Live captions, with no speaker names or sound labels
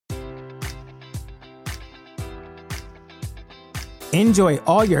Enjoy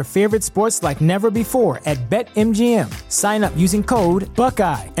all your favorite sports like never before at BetMGM. Sign up using code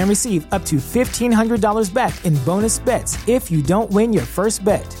Buckeye and receive up to $1,500 back in bonus bets if you don't win your first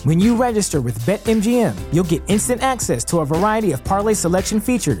bet. When you register with BetMGM, you'll get instant access to a variety of parlay selection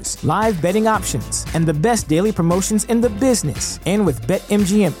features, live betting options, and the best daily promotions in the business. And with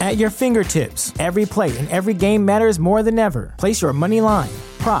BetMGM at your fingertips, every play and every game matters more than ever. Place your money line,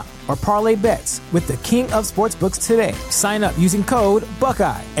 prop, or parlay bets with the king of sportsbooks today. Sign up using code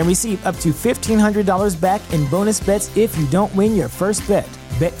Buckeye and receive up to $1,500 back in bonus bets if you don't win your first bet.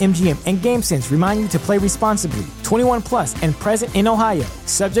 BetMGM and GameSense remind you to play responsibly. 21 plus and present in Ohio,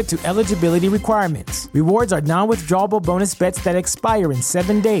 subject to eligibility requirements. Rewards are non-withdrawable bonus bets that expire in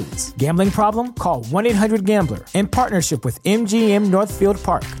 7 days. Gambling problem? Call 1-800-GAMBLER. In partnership with MGM Northfield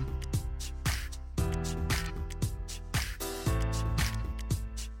Park.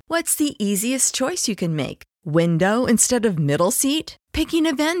 What's the easiest choice you can make? Window instead of middle seat? Picking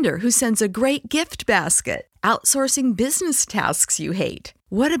a vendor who sends a great gift basket? Outsourcing business tasks you hate?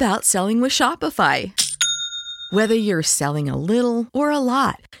 What about selling with Shopify? Whether you're selling a little or a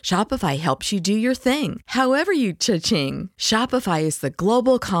lot, Shopify helps you do your thing, however you cha-ching. Shopify is the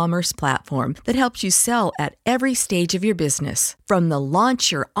global commerce platform that helps you sell at every stage of your business. From the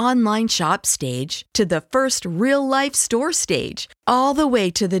launch your online shop stage to the first real-life store stage, all the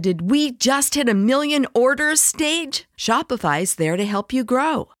way to the did we just hit a million orders stage? Shopify's there to help you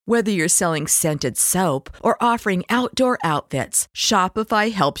grow. Whether you're selling scented soap or offering outdoor outfits,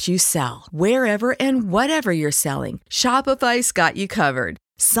 Shopify helps you sell. Wherever and whatever you're selling, Shopify's got you covered.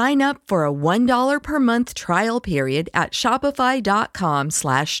 Sign up for a $1 per month trial period at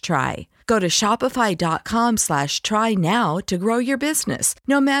shopify.com/try. Go to shopify.com/try now to grow your business,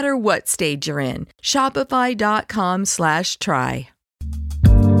 no matter what stage you're in. Shopify.com/try.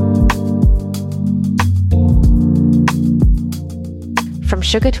 From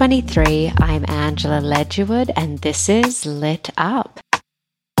Sugar 23, I'm Angela Ledgerwood, and this is Lit Up.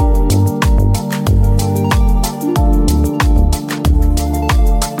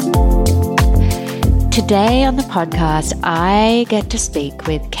 Today on the podcast, I get to speak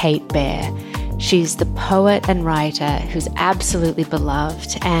with Kate Baer. She's the poet and writer who's absolutely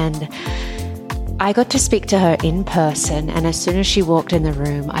beloved, and I got to speak to her in person, and as soon as she walked in the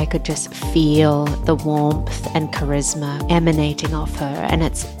room, I could just feel the warmth and charisma emanating off her, and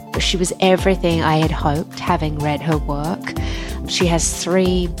she was everything I had hoped having read her work. She has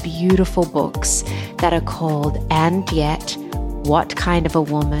 3 beautiful books that are called And Yet, What Kind of a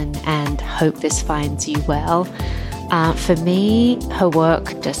Woman, and Hope This Finds You Well. For me, her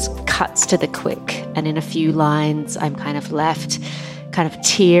work just cuts to the quick, and in a few lines, I'm kind of left kind of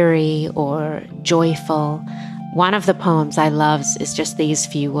teary or joyful. One of the poems I love is just these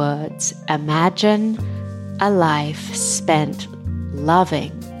few words: imagine a life spent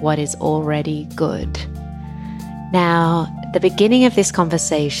loving what is already good. Now, the beginning of this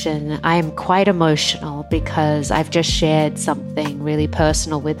conversation, I am quite emotional because I've just shared something really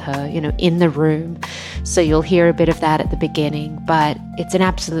personal with her, in the room. So you'll hear a bit of that at the beginning, but it's an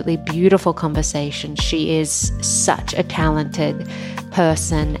absolutely beautiful conversation. She is such a talented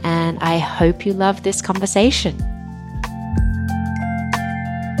person, and I hope you love this conversation.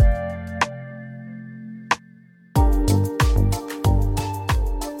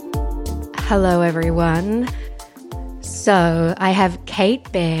 Hello, everyone. So I have Kate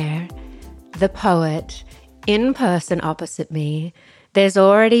Baer, the poet, in person opposite me. There's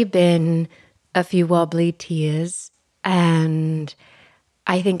already been a few wobbly tears, and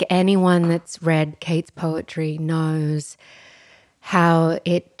I think anyone that's read Kate's poetry knows how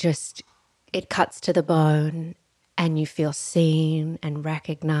it cuts to the bone, and you feel seen and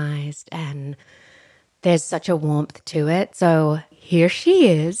recognized, and there's such a warmth to it. So here she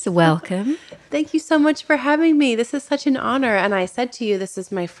is. Welcome. Thank you so much for having me. This is such an honor. And I said to you, this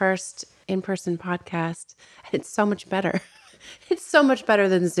is my first in-person podcast, and it's so much better. It's so much better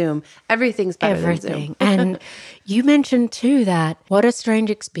than Zoom. Everything's better than Zoom. And you mentioned too that what a strange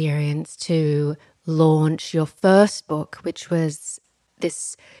experience to launch your first book, which was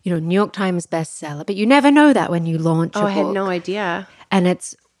this, New York Times bestseller. But you never know that when you launch a book. I had no idea. And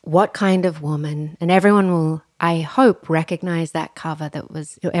it's What Kind of Woman? And everyone will, I hope, recognize that cover that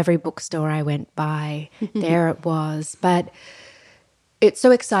was every bookstore I went by. There it was. But it's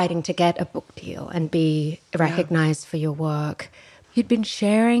so exciting to get a book deal and be recognized for your work. You'd been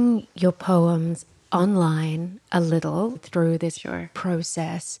sharing your poems online a little through this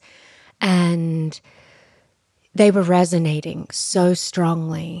process, and they were resonating so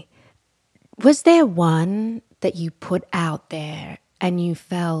strongly. Was there one that you put out there and you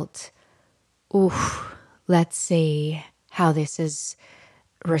felt, oof, let's see how this is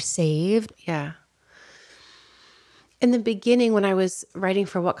received? Yeah. In the beginning, when I was writing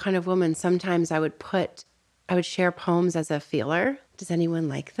for What Kind of Woman, sometimes I would share poems as a feeler. Does anyone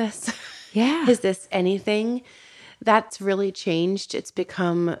like this? Yeah. Is this anything? That's really changed. It's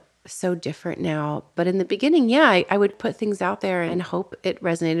become so different now. But in the beginning, yeah, I would put things out there and hope it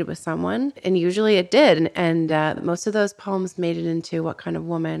resonated with someone. And usually it did. And most of those poems made it into What Kind of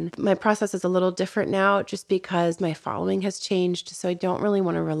Woman. My process is a little different now just because my following has changed. So I don't really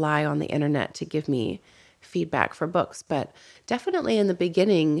want to rely on the internet to give me feedback for books. But definitely in the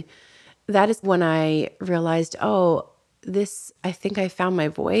beginning, that is when I realized, I think I found my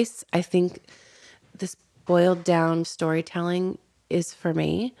voice. I think this boiled down storytelling is for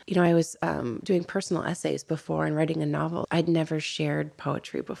me. I was doing personal essays before and writing a novel. I'd never shared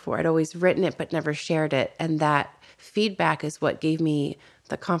poetry before. I'd always written it, but never shared it. And that feedback is what gave me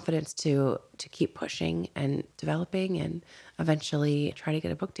the confidence to keep pushing and developing and eventually try to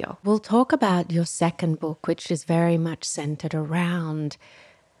get a book deal. We'll talk about your second book, which is very much centered around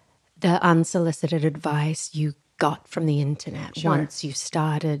the unsolicited advice you got from the internet. Sure. Once you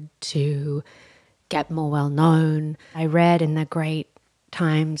started to get more well known. I read in the Great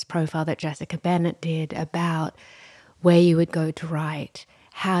Times profile that Jessica Bennett did about where you would go to write,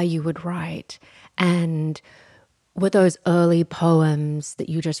 how you would write, and were those early poems that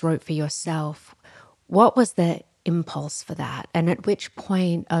you just wrote for yourself, what was the impulse for that? And at which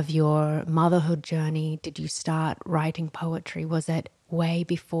point of your motherhood journey did you start writing poetry? Was it way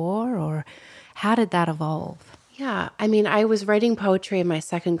before, or how did that evolve? Yeah, I mean, I was writing poetry in my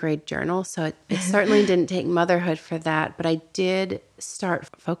second grade journal, so it certainly didn't take motherhood for that, but I did start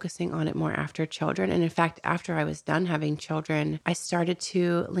focusing on it more after children. And in fact, after I was done having children, I started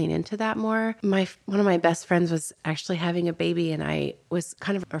to lean into that more. One of my best friends was actually having a baby, and I was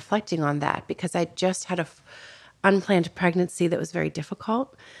kind of reflecting on that because I just had a unplanned pregnancy that was very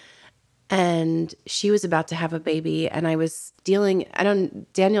difficult. And she was about to have a baby, and I was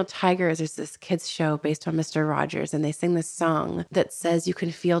Daniel Tiger's, there's this kids show based on Mr. Rogers, and they sing this song that says you can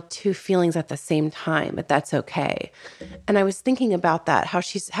feel two feelings at the same time, but that's okay. And I was thinking about that, how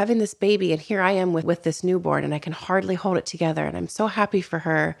she's having this baby, and here I am with this newborn, and I can hardly hold it together, and I'm so happy for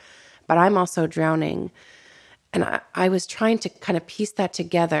her, but I'm also drowning. And I was trying to kind of piece that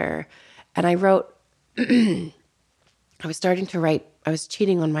together, and I wrote, I was starting to write. I was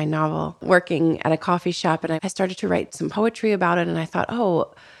cheating on my novel, working at a coffee shop, and I started to write some poetry about it. And I thought,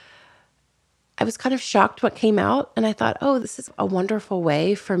 I was kind of shocked what came out. And I thought, this is a wonderful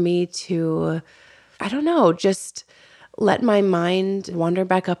way for me to, just let my mind wander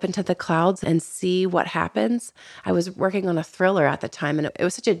back up into the clouds and see what happens. I was working on a thriller at the time, and it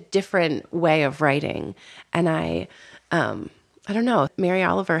was such a different way of writing. And I don't know, Mary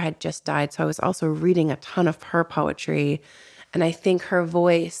Oliver had just died, so I was also reading a ton of her poetry. And I think her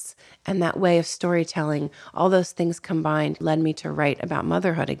voice and that way of storytelling, all those things combined led me to write about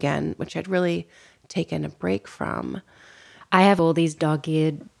motherhood again, which I'd really taken a break from. I have all these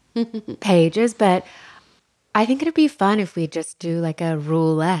dog-eared pages, but I think it'd be fun if we just do like a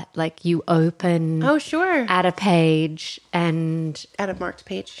roulette, like you open at a page and... At a marked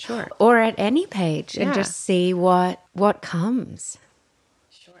page, sure. Or at any page and just see what comes.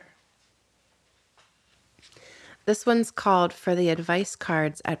 This one's called For the Advice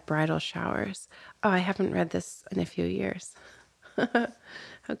Cards at Bridal Showers. I haven't read this in a few years.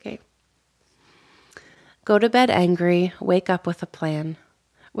 Okay. Go to bed angry, wake up with a plan.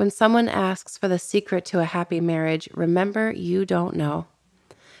 When someone asks for the secret to a happy marriage, remember you don't know.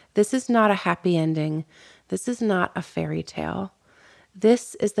 This is not a happy ending. This is not a fairy tale.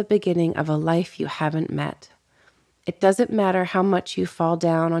 This is the beginning of a life you haven't met. It doesn't matter how much you fall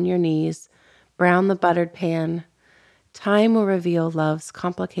down on your knees, brown the buttered pan. Time will reveal love's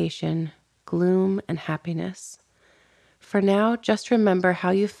complication, gloom, and happiness. For now, just remember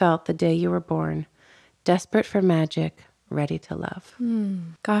how you felt the day you were born, desperate for magic, ready to love.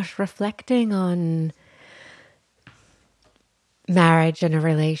 Gosh, reflecting on marriage and a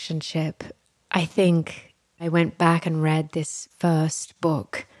relationship, I think I went back and read this first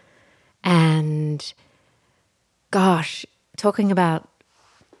book, and gosh, talking about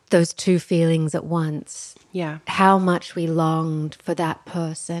those two feelings at once. Yeah. How much we longed for that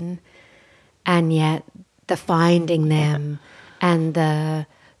person, and yet the finding them and the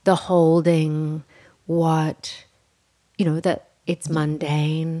holding what, that it's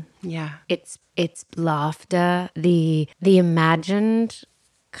mundane. Yeah. It's laughter, the imagined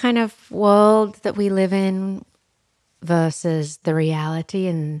kind of world that we live in versus the reality.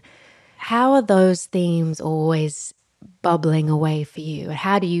 And how are those themes always bubbling away for you?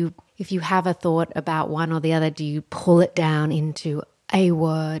 How do you if you have a thought about one or the other, do you pull it down into a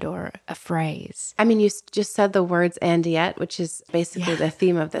word or a phrase? I mean, you just said the words "and yet," which is basically the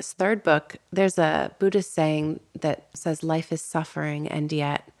theme of this third book. There's a Buddhist saying that says life is suffering and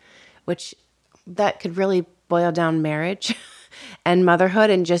yet, which that could really boil down marriage and motherhood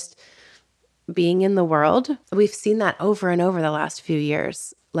and just being in the world. We've seen that over and over the last few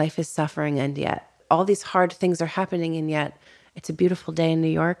years. Life is suffering and yet. All these hard things are happening and yet it's a beautiful day in New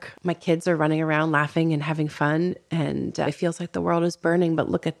York. My kids are running around laughing and having fun, and it feels like the world is burning,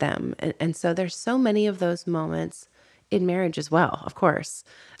 but look at them. And so there's so many of those moments in marriage as well, of course.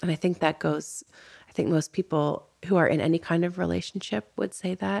 And I think most people who are in any kind of relationship would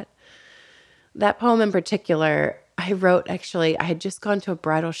say that. That poem in particular, I wrote, actually, I had just gone to a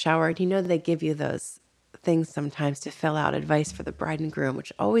bridal shower, and they give you those things sometimes to fill out advice for the bride and groom,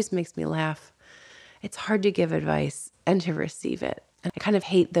 which always makes me laugh. It's hard to give advice and to receive it. And I kind of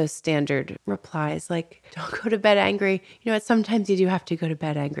hate those standard replies like, don't go to bed angry. Sometimes you do have to go to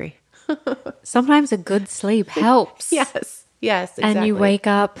bed angry. Sometimes a good sleep helps. Yes, exactly. And you wake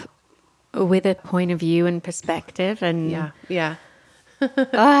up with a point of view and perspective. And yeah.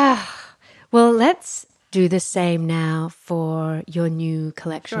 Well, let's do the same now for your new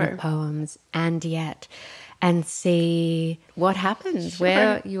collection of poems, And Yet, and see what happens,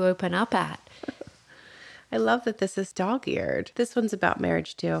 where you open up at. I love that this is dog-eared. This one's about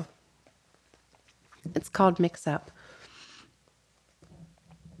marriage too. It's called Mix Up.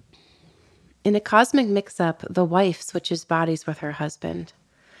 In a cosmic mix-up, the wife switches bodies with her husband.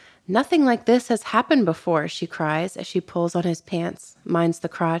 Nothing like this has happened before, she cries as she pulls on his pants, minds the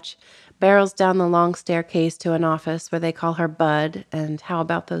crotch, barrels down the long staircase to an office where they call her Bud, and how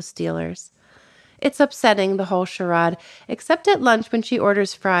about those Steelers? It's upsetting, the whole charade, except at lunch when she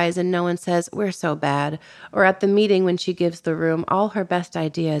orders fries and no one says, we're so bad, or at the meeting when she gives the room all her best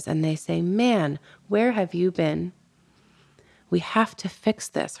ideas and they say, man, where have you been? We have to fix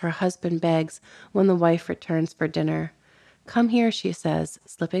this, her husband begs when the wife returns for dinner. Come here, she says,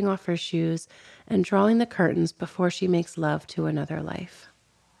 slipping off her shoes and drawing the curtains before she makes love to another life.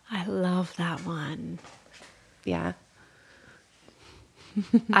 I love that one. Yeah.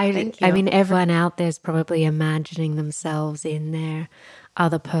 I mean, everyone out there is probably imagining themselves in their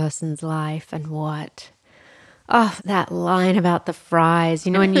other person's life and that line about the fries,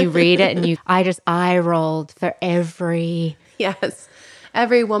 when you read it and I just eye rolled for every Yes.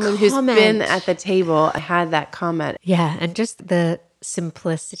 Every woman who's been at the table had that comment. Yeah, and just the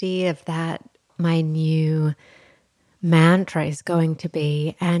simplicity of that, my new mantra is going to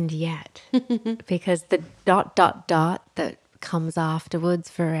be, and yet, because the ... that comes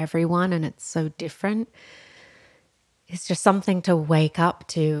afterwards for everyone, and it's so different. It's just something to wake up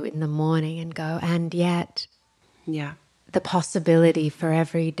to in the morning and go, and yet, the possibility for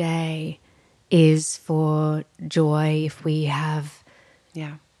every day is for joy if we have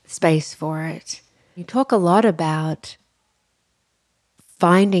space for it. You talk a lot about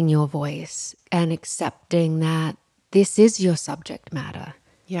finding your voice and accepting that this is your subject matter.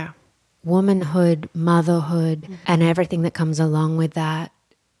 Yeah. Womanhood, motherhood, and everything that comes along with that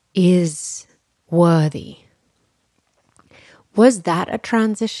is worthy. Was that a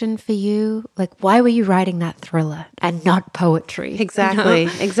transition for you? Like, why were you writing that thriller and not poetry? Exactly,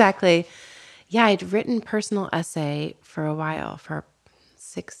 exactly. Yeah, I'd written personal essay for a while, for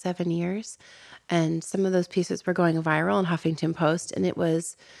 6-7 years, and some of those pieces were going viral in Huffington Post, and it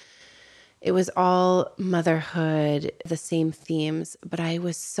was all motherhood, the same themes, but I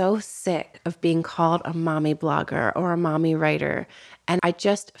was so sick of being called a mommy blogger or a mommy writer, and I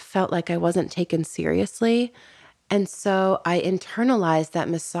just felt like I wasn't taken seriously. And so I internalized that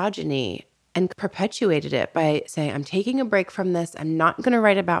misogyny and perpetuated it by saying, I'm taking a break from this. I'm not going to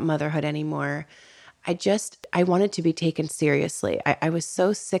write about motherhood anymore. I wanted to be taken seriously. I was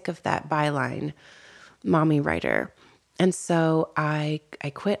so sick of that byline, mommy writer. And so I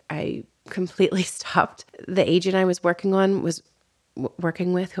quit. I completely stopped. The agent I was working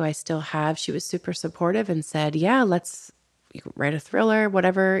with, who I still have, she was super supportive and said, yeah, let's write a thriller,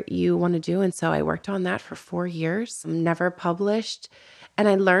 whatever you want to do. And so I worked on that for 4 years, never published. And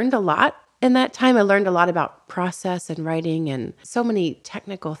I learned a lot in that time. I learned a lot about process and writing and so many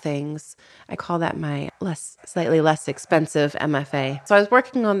technical things. I call that my slightly less expensive MFA. So I was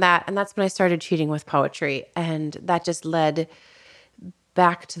working on that, and that's when I started cheating with poetry. And that just led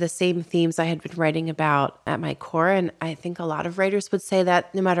back to the same themes I had been writing about at my core. And I think a lot of writers would say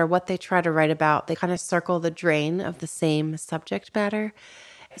that no matter what they try to write about, they kind of circle the drain of the same subject matter.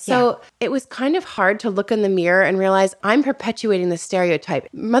 So it was kind of hard to look in the mirror and realize I'm perpetuating the stereotype.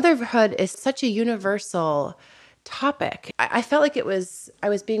 Motherhood is such a universal topic. I felt like I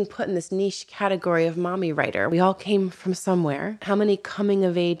was being put in this niche category of mommy writer. We all came from somewhere. How many coming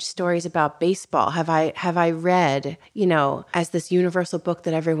of age stories about baseball have I read, as this universal book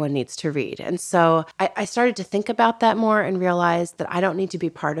that everyone needs to read? And so I started to think about that more and realized that I don't need to be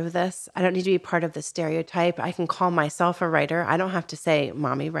part of this. I don't need to be part of the stereotype. I can call myself a writer. I don't have to say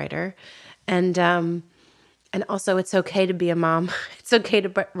mommy writer. And also, it's okay to be a mom. It's okay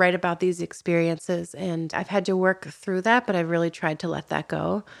to write about these experiences. And I've had to work through that, but I've really tried to let that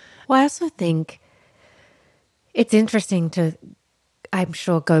go. Well, I also think it's interesting to, I'm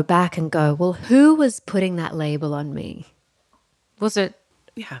sure, go back and go, well, who was putting that label on me? Was it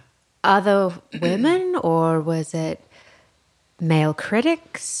other women, or was it male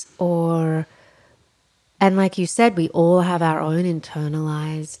critics? And like you said, we all have our own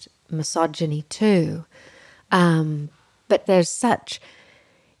internalized misogyny too. But there's such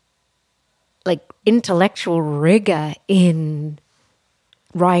intellectual rigor in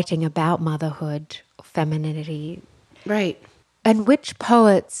writing about motherhood, femininity. Right. And which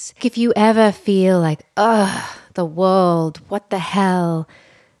poets, if you ever feel like, the world, what the hell,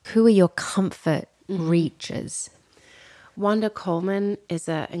 who are your comfort reaches? Wanda Coleman is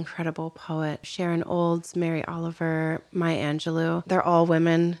an incredible poet. Sharon Olds, Mary Oliver, Maya Angelou, they're all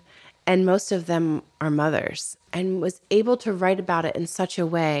women. And most of them are mothers, and was able to write about it in such a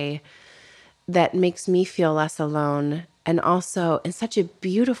way that makes me feel less alone, and also in such a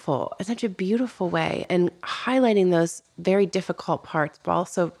beautiful way, and highlighting those very difficult parts, but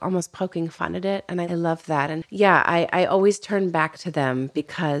also almost poking fun at it. And I love that. And I always turn back to them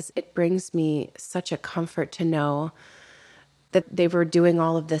because it brings me such a comfort to know that they were doing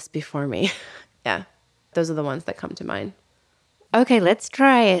all of this before me. Yeah, those are the ones that come to mind. Okay, let's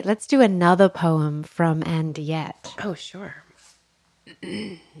try it. Let's do another poem from And Yet. Oh, sure.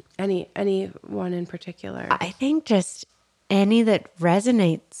 Any one in particular? I think just any that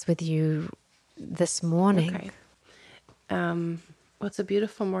resonates with you this morning. Okay. Well, it's a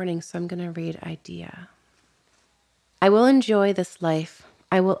beautiful morning, so I'm going to read Idea. I will enjoy this life.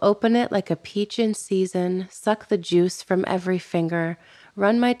 I will open it like a peach in season, suck the juice from every finger,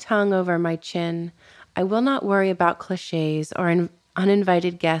 run my tongue over my chin. I will not worry about cliches or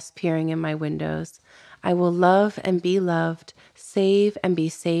uninvited guests peering in my windows. I will love and be loved, save and be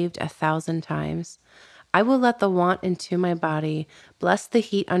saved 1,000 times. I will let the want into my body, bless the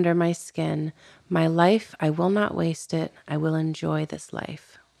heat under my skin. My life, I will not waste it. I will enjoy this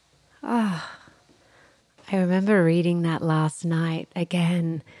life. I remember reading that last night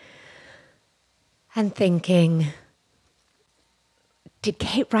again and thinking, did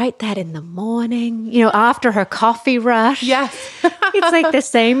Kate write that in the morning? After her coffee rush? Yes. It's like the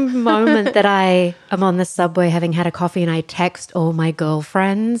same moment that I am on the subway having had a coffee and I text all my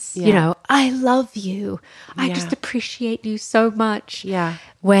girlfriends, I love you. I just appreciate you so much. Yeah.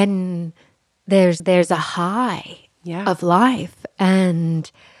 When there's a high of life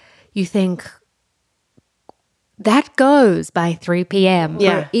and you think that goes by 3 p.m.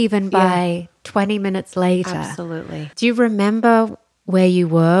 or even by 20 minutes later. Absolutely. Do you remember where you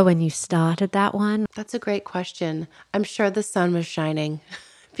were when you started that one? That's a great question. I'm sure the sun was shining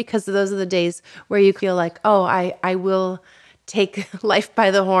because those are the days where you feel like, I will take life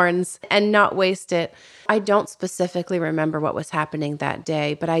by the horns and not waste it. I don't specifically remember what was happening that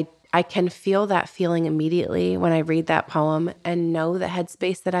day, but I can feel that feeling immediately when I read that poem and know the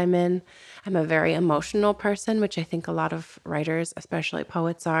headspace that I'm in. I'm a very emotional person, which I think a lot of writers, especially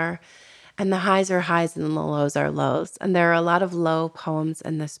poets, are. And the highs are highs and the lows are lows. And there are a lot of low poems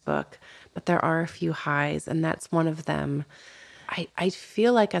in this book, but there are a few highs, and that's one of them. I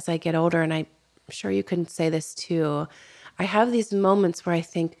feel like as I get older, and I'm sure you can say this too, I have these moments where I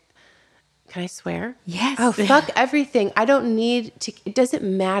think, can I swear? Yes. Oh, fuck everything. I don't need to, it doesn't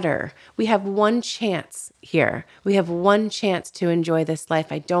matter. We have one chance here. We have one chance to enjoy this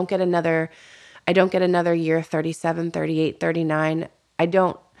life. I don't get another year, 37, 38, 39. I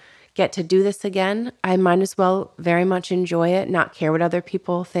don't get to do this again. I might as well very much enjoy it, not care what other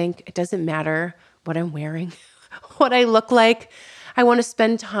people think. It doesn't matter what I'm wearing, what I look like. I want to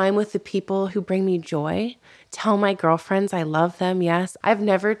spend time with the people who bring me joy. Tell my girlfriends I love them, yes. I've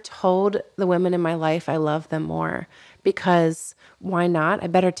never told the women in my life I love them more because why not? I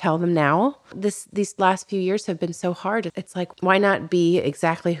better tell them now. These last few years have been so hard. It's like, why not be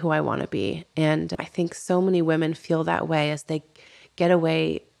exactly who I want to be? And I think so many women feel that way as they get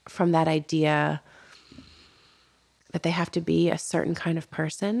away from that idea that they have to be a certain kind of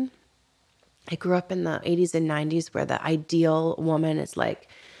person. I grew up in the 80s and 90s where the ideal woman is like,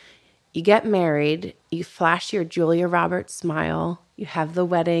 you get married, you flash your Julia Roberts smile, you have the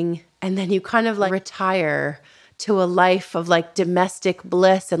wedding, and then you kind of like retire to a life of like domestic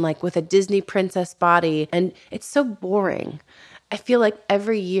bliss and like with a Disney princess body. And it's so boring. I feel like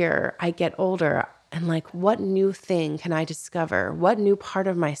every year I get older and like, what new thing can I discover? What new part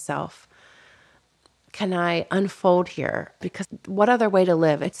of myself can I unfold here? Because what other way to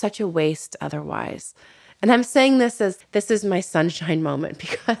live? It's such a waste otherwise. And I'm saying this as this is my sunshine moment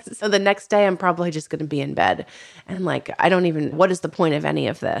because so the next day I'm probably just going to be in bed. And like, I don't even, what is the point of any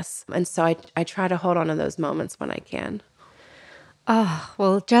of this? And so I try to hold on to those moments when I can. Oh,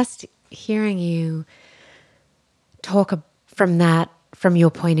 well, just hearing you talk from your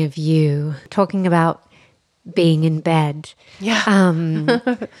point of view, talking about being in bed. Yeah.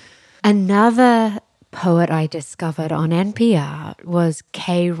 Another poet I discovered on NPR was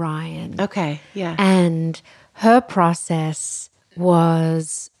Kay Ryan. Okay, yeah. And her process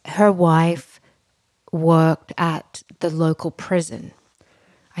was her wife worked at the local prison,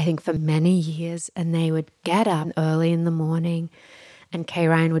 I think for many years, and they would get up early in the morning and Kay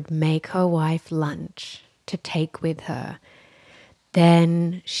Ryan would make her wife lunch to take with her.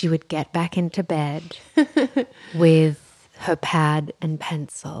 Then she would get back into bed with her pad and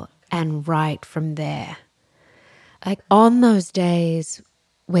pencil and write from there. Like on those days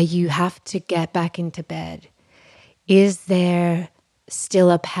where you have to get back into bed, is there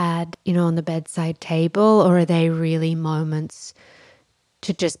still a pad, on the bedside table, or are they really moments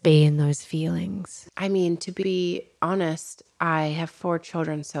to just be in those feelings? I mean, to be honest, I have 4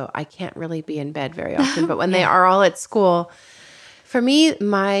 children, so I can't really be in bed very often. But when they are all at school, for me,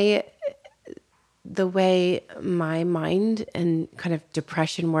 the way my mind and kind of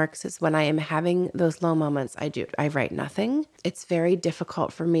depression works is when I am having those low moments, I write nothing. It's very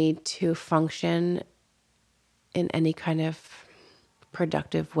difficult for me to function in any kind of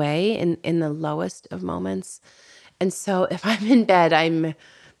productive way in the lowest of moments. And so if I'm in bed, I'm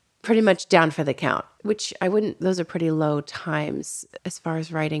pretty much down for the count, which those are pretty low times as far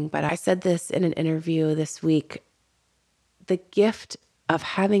as writing. But I said this in an interview this week. The gift of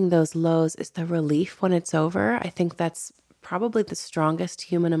having those lows is the relief when it's over. I think that's probably the strongest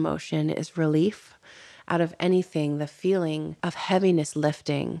human emotion is relief out of anything. The feeling of heaviness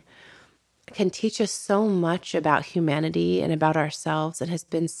lifting can teach us so much about humanity and about ourselves and has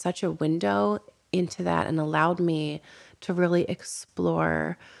been such a window into that and allowed me to really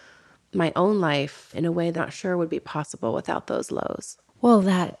explore my own life in a way that I'm not sure would be possible without those lows. Well,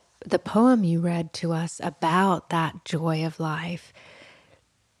 the poem you read to us about that joy of life,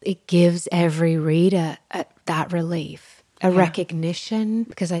 it gives every reader that relief, a recognition,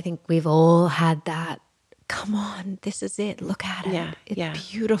 because I think we've all had that, come on, this is it, look at it,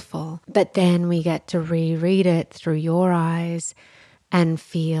 it's beautiful. But then we get to reread it through your eyes and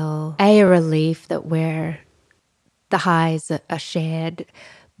feel a relief that the highs are shared,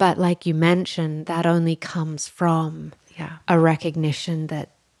 but like you mentioned, that only comes from a recognition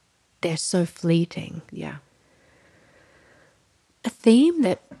that they're so fleeting. Yeah. A theme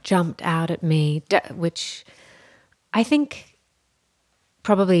that jumped out at me, which I think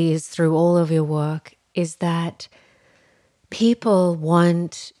probably is through all of your work, is that people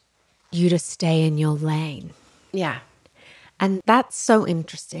want you to stay in your lane. Yeah. And that's so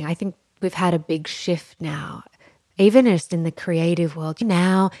interesting. I think we've had a big shift now, even just in the creative world.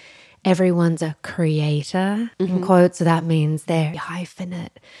 Now everyone's a creator, in quotes, so that means they're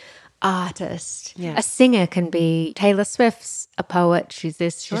hyphenate. Artist. Yeah. A singer can be Taylor Swift's a poet, she's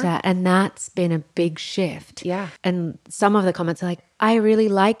this, she's that. And that's been a big shift. Yeah. And some of the comments are like, I really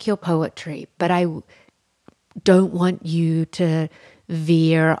like your poetry, but I don't want you to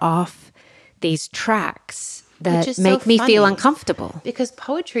veer off these tracks that make me feel uncomfortable. Because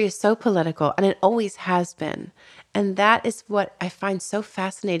poetry is so political, and it always has been. And that is what I find so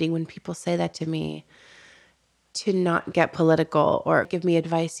fascinating when people say that to me, to not get political or give me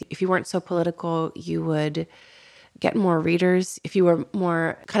advice. If you weren't so political, you would get more readers. If you were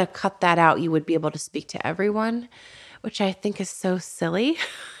more kind of cut that out, you would be able to speak to everyone, which I think is so silly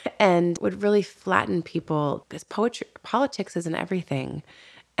and would really flatten people because politics isn't everything.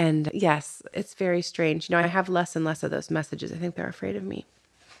 And yes, it's very strange. I have less and less of those messages. I think they're afraid of me.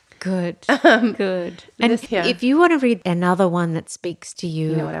 Good, good. And if you want to read another one that speaks to you.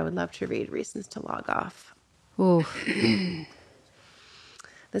 You know what I would love to read? Reasons to Log Off. Ooh.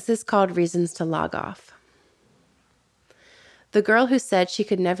 This is called Reasons to Log Off. The girl who said she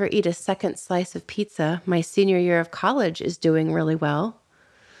could never eat a second slice of pizza my senior year of college is doing really well.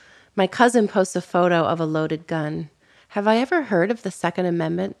 My cousin posts a photo of a loaded gun. Have I ever heard of the Second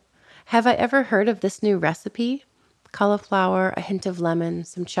Amendment? Have I ever heard of this new recipe? Cauliflower, a hint of lemon,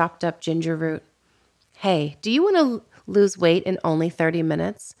 some chopped up ginger root. Hey, do you want to lose weight in only 30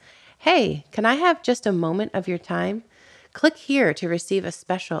 minutes? Hey, can I have just a moment of your time? Click here to receive a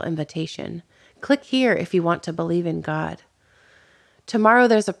special invitation. Click here if you want to believe in God. Tomorrow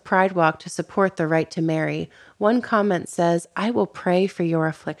there's a pride walk to support the right to marry. One comment says, I will pray for your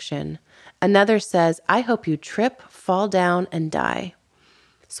affliction. Another says, I hope you trip, fall down, and die.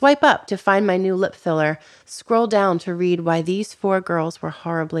 Swipe up to find my new lip filler. Scroll down to read why these 4 girls were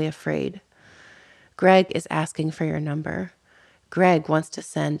horribly afraid. Greg is asking for your number. Greg wants to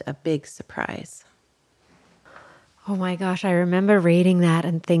send a big surprise. Oh my gosh, I remember reading that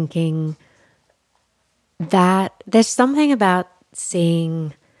and thinking that there's something about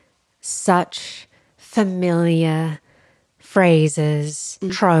seeing such familiar phrases,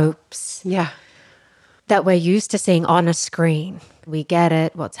 tropes, that we're used to seeing on a screen. We get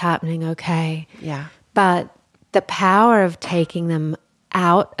it, what's happening, okay. Yeah. But the power of taking them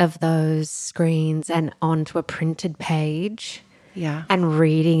out of those screens and onto a printed page and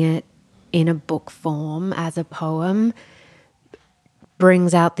reading it in a book form as a poem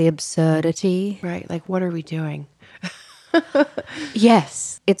brings out the absurdity. Right. Like, what are we doing?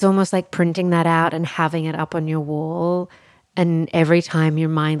 Yes. It's almost like printing that out and having it up on your wall. And every time you're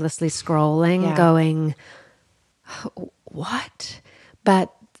mindlessly scrolling, going, what?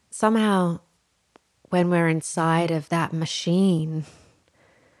 But somehow when we're inside of that machine,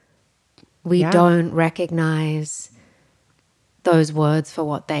 we don't recognize those words for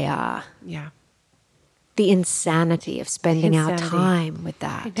what they are. Yeah. The insanity of spending our time with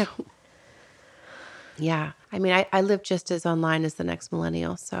that. I know. Yeah. I mean, I live just as online as the next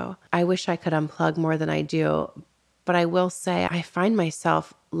millennial, so I wish I could unplug more than I do. But I will say I find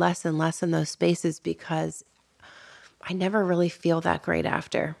myself less and less in those spaces because I never really feel that great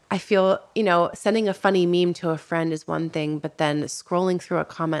after. I feel, sending a funny meme to a friend is one thing, but then scrolling through a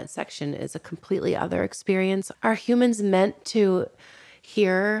comment section is a completely other experience. Are humans meant to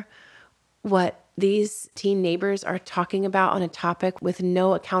hear what these teen neighbors are talking about on a topic with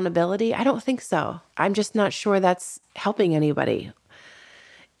no accountability? I don't think so. I'm just not sure that's helping anybody.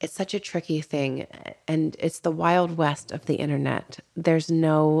 It's such a tricky thing, and it's the wild west of the internet. There's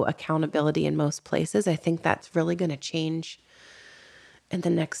no accountability in most places. I think that's really going to change in the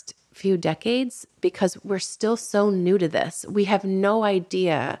next few decades because we're still so new to this. We have no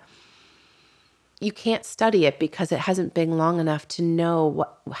idea. You can't study it because it hasn't been long enough to know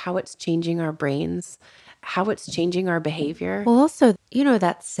how it's changing our brains, how it's changing our behavior. Well, also,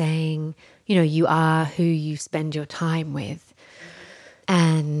 that saying, you are who you spend your time with.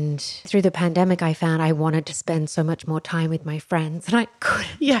 And through the pandemic, I found I wanted to spend so much more time with my friends and I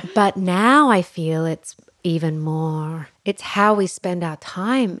couldn't. Yeah. But now I feel it's even more, it's how we spend our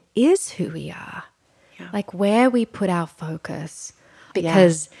time is who we are. Yeah. Like where we put our focus.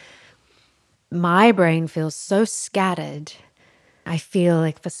 Because my brain feels so scattered. I feel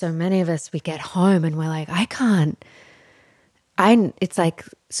like for so many of us, we get home and we're like, it's like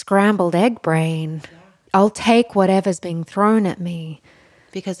scrambled egg brain. Yeah. I'll take whatever's being thrown at me.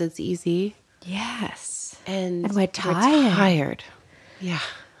 Because it's easy. Yes. And we're tired. We're tired. Yeah.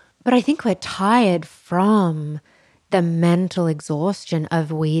 But I think we're tired from the mental exhaustion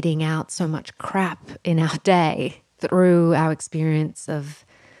of weeding out so much crap in our day through our experience of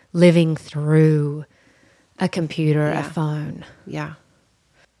living through a computer, a phone. Yeah.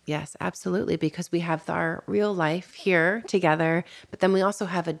 Yes, absolutely. Because we have our real life here together, but then we also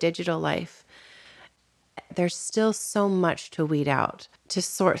have a digital life. There's still so much to weed out, to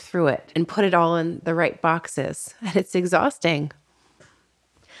sort through it and put it all in the right boxes. And it's exhausting.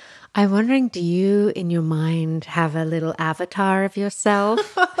 I'm wondering, do you in your mind have a little avatar of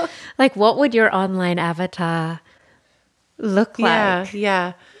yourself? Like what would your online avatar look like?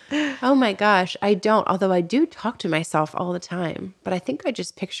 Yeah. Oh my gosh, I don't. Although I do talk to myself all the time. But I think I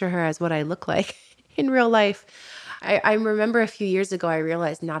just picture her as what I look like in real life. I remember a few years ago, I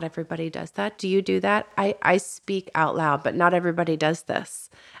realized not everybody does that. Do you do that? I speak out loud, but not everybody does this.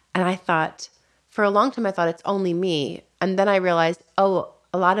 And I thought, for a long time, I thought it's only me. And then I realized, a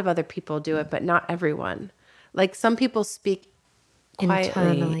lot of other people do it, but not everyone. Like some people speak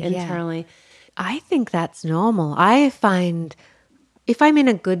quietly, internally. Yeah. I think that's normal. I find if I'm in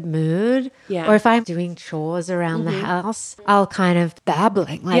a good mood or if I'm doing chores around the house, I'll kind of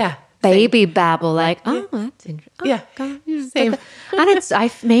babbling baby babble, like, that's interesting. Same.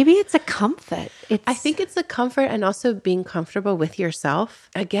 And maybe it's a comfort. I think it's a comfort and also being comfortable with yourself.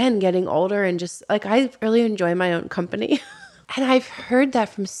 Again, getting older and just like, I really enjoy my own company. And I've heard that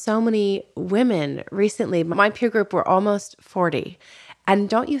from so many women recently. My peer group were almost 40. And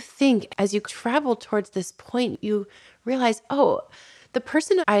don't you think as you travel towards this point, you realize, The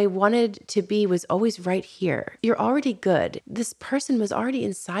person I wanted to be was always right here. You're already good. This person was already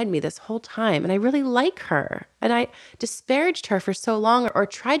inside me this whole time, and I really like her. And I disparaged her for so long or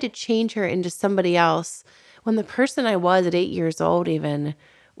tried to change her into somebody else when the person I was at 8 years old even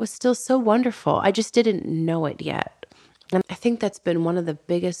was still so wonderful. I just didn't know it yet. And I think that's been one of the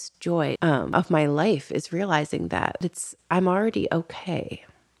biggest joy of my life is realizing that I'm already okay.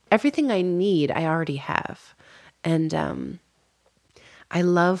 Everything I need, I already have. And I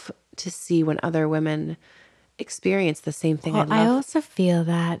love to see when other women experience the same thing. Well, I also feel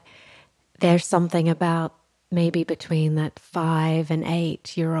that there's something about maybe between that 5 and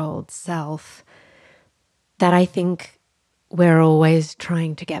 8-year-old self that I think we're always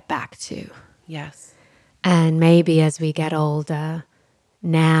trying to get back to. Yes. And maybe as we get older,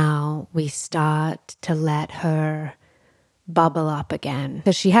 now we start to let her bubble up again.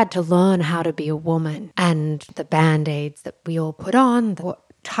 Because she had to learn how to be a woman, and the Band-Aids that we all put on, what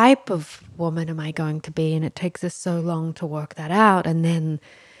type of woman am I going to be? And it takes us so long to work that out. And then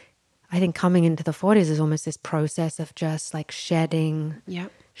I think coming into the 40s is almost this process of just like shedding,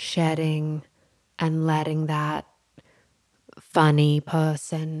 and letting that funny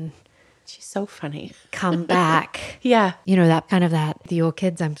person, she's so funny, come back. Yeah. You know, that kind of that, your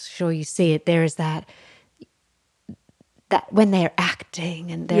kids, I'm sure you see it. There's that when they're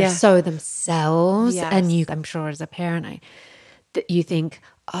acting and they're so themselves, and you, I'm sure as a parent, that you think,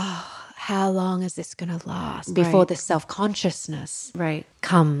 oh, how long is this going to last before the self-consciousness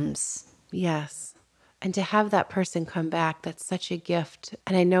comes? Yes. And to have that person come back, that's such a gift.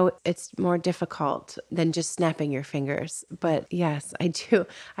 And I know it's more difficult than just snapping your fingers. But yes, I do.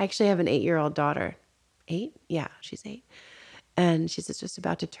 I actually have an 8-year-old daughter. 8? Yeah, she's 8. And she's just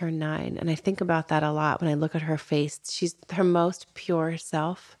about to turn 9. And I think about that a lot when I look at her face. She's her most pure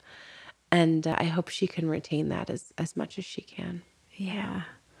self. And I hope she can retain that as much as she can. Yeah.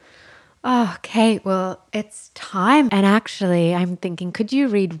 Oh, Kate, well, it's time. And actually, I'm thinking, could you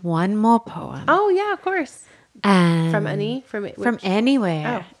read one more poem? Oh, yeah, of course. And from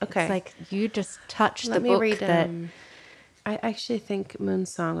anywhere. Oh, okay. It's like you just touched the book. Let me read that I actually think Moon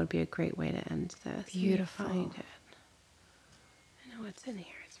Song would be a great way to end this. Beautiful. Let me find it. I know it's in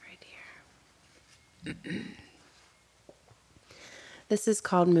here. It's right here. This is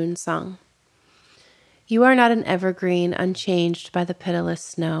called Moon Song. You are not an evergreen unchanged by the pitiless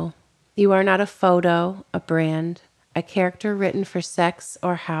snow. You are not a photo, a brand, a character written for sex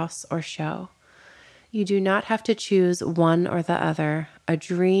or house or show. You do not have to choose one or the other, a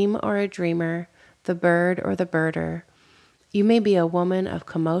dream or a dreamer, the bird or the birder. You may be a woman of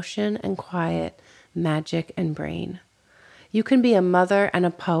commotion and quiet, magic and brain. You can be a mother and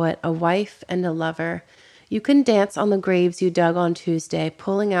a poet, a wife and a lover. You can dance on the graves you dug on Tuesday,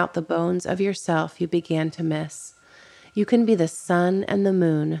 pulling out the bones of yourself you began to miss. You can be the sun and the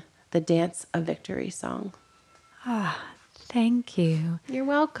moon, the dance of victory song. Thank you. You're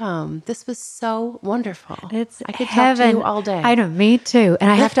welcome. This was so wonderful. I could talk to you all day. I know, me too. And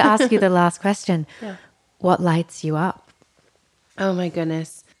I have to ask you the last question. Yeah. What lights you up? Oh my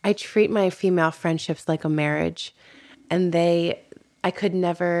goodness. I treat my female friendships like a marriage, and I could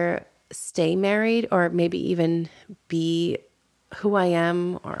never stay married or maybe even be who I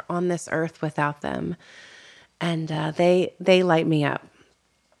am or on this earth without them. And they light me up.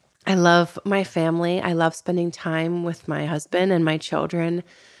 I love my family. I love spending time with my husband and my children,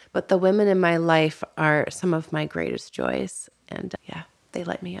 but the women in my life are some of my greatest joys. And they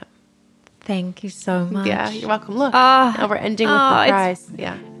light me up. Thank you so much. Yeah, you're welcome. Look, now we're ending with the prize.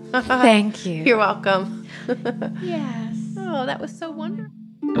 Yeah. Thank you. You're welcome. Yes. Oh, that was so wonderful.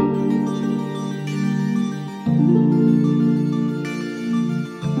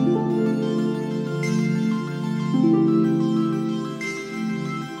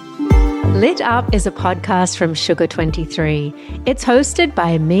 Lit Up is a podcast from Sugar 23. It's hosted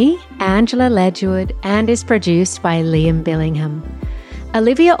by me, Angela Ledgewood, and is produced by Liam Billingham.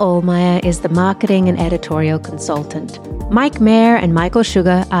 Olivia Allmeyer is the marketing and editorial consultant. Mike Mayer and Michael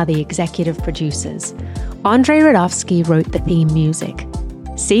Sugar are the executive producers. Andrei Radovsky wrote the theme music.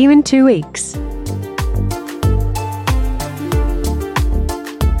 See you in 2 weeks.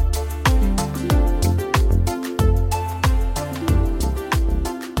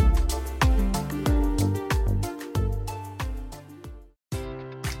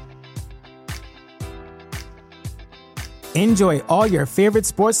 Enjoy all your favorite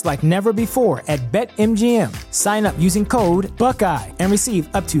sports like never before at BetMGM. Sign up using code Buckeye and receive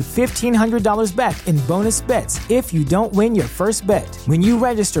up to $1,500 back in bonus bets if you don't win your first bet. When you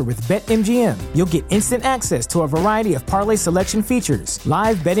register with BetMGM, you'll get instant access to a variety of parlay selection features,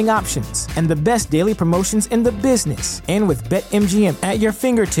 live betting options, and the best daily promotions in the business. And with BetMGM at your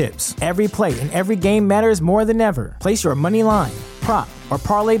fingertips, every play and every game matters more than ever. Place your money line, prop, or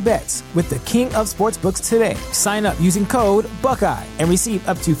parlay bets with the king of sportsbooks today. Sign up using code Buckeye and receive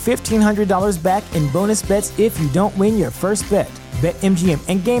up to $1,500 back in bonus bets if you don't win your first bet. BetMGM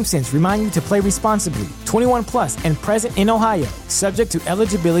and GameSense remind you to play responsibly. 21 plus and present in Ohio, subject to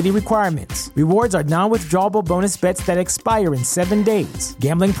eligibility requirements. Rewards are non-withdrawable bonus bets that expire in 7 days.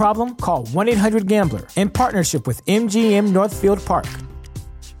 Gambling problem? Call 1-800-GAMBLER. In partnership with MGM Northfield Park.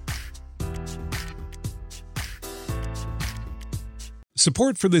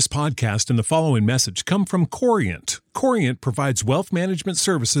 Support for this podcast and the following message come from Corient. Corient provides wealth management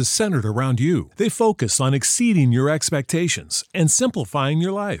services centered around you. They focus on exceeding your expectations and simplifying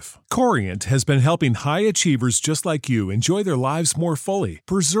your life. Corient has been helping high achievers just like you enjoy their lives more fully,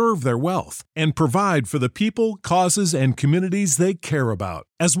 preserve their wealth, and provide for the people, causes, and communities they care about.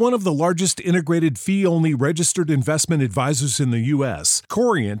 As one of the largest integrated fee-only registered investment advisors in the U.S.,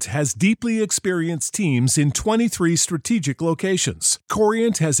 Corient has deeply experienced teams in 23 strategic locations.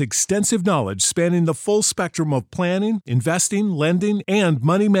 Corient has extensive knowledge spanning the full spectrum of planning, investing, lending, and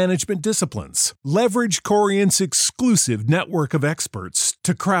money management disciplines. Leverage Corient's exclusive network of experts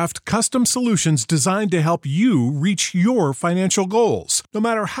to craft custom solutions designed to help you reach your financial goals, no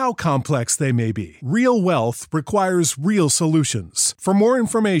matter how complex they may be. Real wealth requires real solutions. For more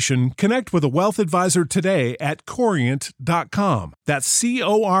information, connect with a wealth advisor today at Corient.com. That's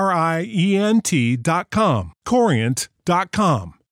Corient.com. Corient.com.